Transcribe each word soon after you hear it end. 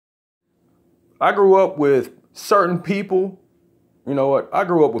I grew up with certain people. You know what? I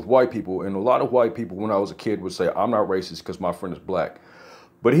grew up with white people, and a lot of white people when I was a kid would say, I'm not racist because my friend is black.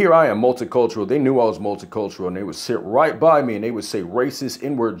 But here I am, multicultural. They knew I was multicultural, and they would sit right by me, and they would say racist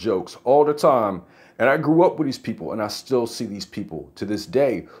N-word jokes all the time. And I grew up with these people, and I still see these people to this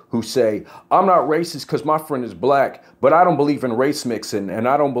day who say, I'm not racist because my friend is black, but I don't believe in race mixing, and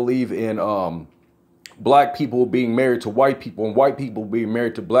I don't believe in black people being married to white people and white people being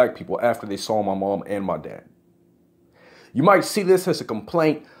married to black people after they saw my mom and my dad. You might see this as a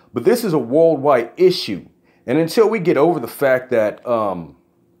complaint, but this is a worldwide issue. And until we get over the fact that,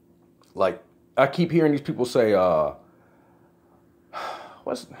 like, I keep hearing these people say,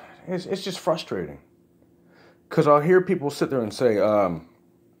 it's just frustrating. Because I'll hear people sit there and say,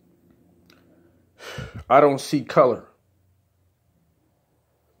 I don't see color.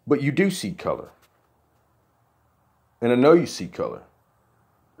 But you do see color. And I know you see color.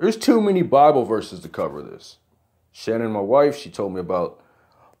 There's too many Bible verses to cover this. Shannon, my wife, she told me about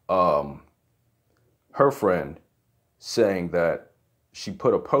her friend saying that she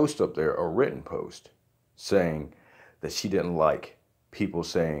put a post up there, a written post, saying that she didn't like people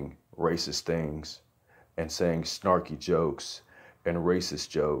saying racist things and saying snarky jokes and racist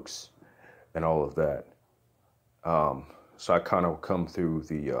jokes and all of that. So I kind of come through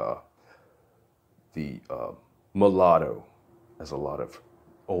the mulatto, as a lot of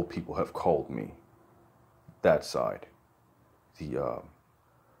old people have called me. That side.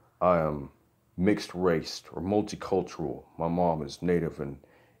 I am mixed race or multicultural. My mom is Native and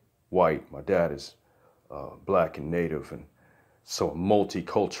white. My dad is black and Native, and so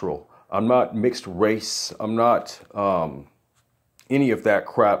multicultural. I'm not mixed race. I'm not any of that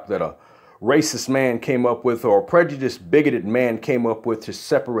crap that a racist man came up with or a prejudiced, bigoted man came up with to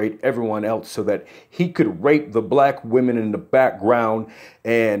separate everyone else so that he could rape the black women in the background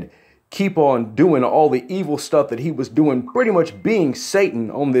and keep on doing all the evil stuff that he was doing, pretty much being Satan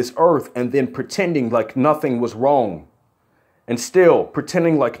on this earth, and then pretending like nothing was wrong. And still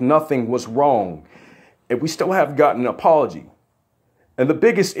pretending like nothing was wrong. And we still haven't gotten an apology. And the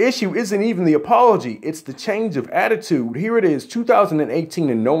biggest issue isn't even the apology. It's the change of attitude. Here it is, 2018,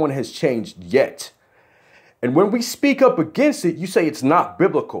 and no one has changed yet. And when we speak up against it, you say it's not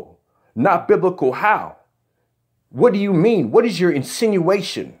biblical. Not biblical how? What do you mean? What is your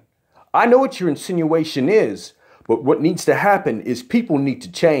insinuation? I know what your insinuation is, but what needs to happen is people need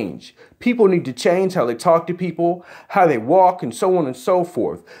to change. People need to change how they talk to people, how they walk, and so on and so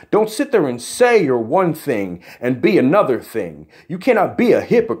forth. Don't sit there and say you're one thing and be another thing. You cannot be a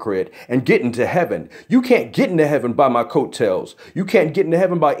hypocrite and get into heaven. You can't get into heaven by my coattails. You can't get into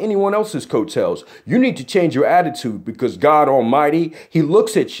heaven by anyone else's coattails. You need to change your attitude because God Almighty, He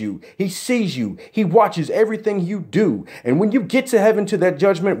looks at you. He sees you. He watches everything you do. And when you get to heaven, to that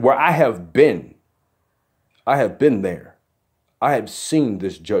judgment where I have been there. I have seen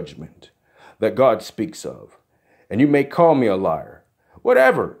this judgment that God speaks of. And you may call me a liar.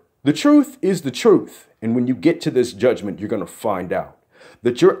 Whatever. The truth is the truth. And when you get to this judgment, you're going to find out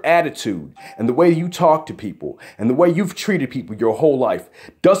that your attitude and the way you talk to people and the way you've treated people your whole life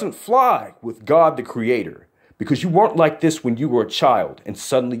doesn't fly with God the Creator, because you weren't like this when you were a child and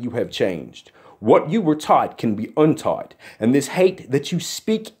suddenly you have changed. What you were taught can be untaught, and this hate that you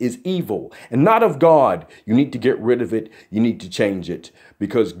speak is evil and not of God. You need to get rid of it. You need to change it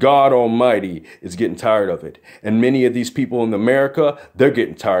because God Almighty is getting tired of it. And many of these people in America, they're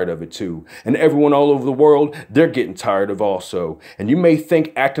getting tired of it too. And everyone all over the world, they're getting tired of also. And you may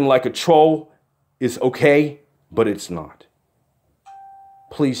think acting like a troll is okay, but it's not.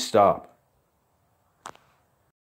 Please stop.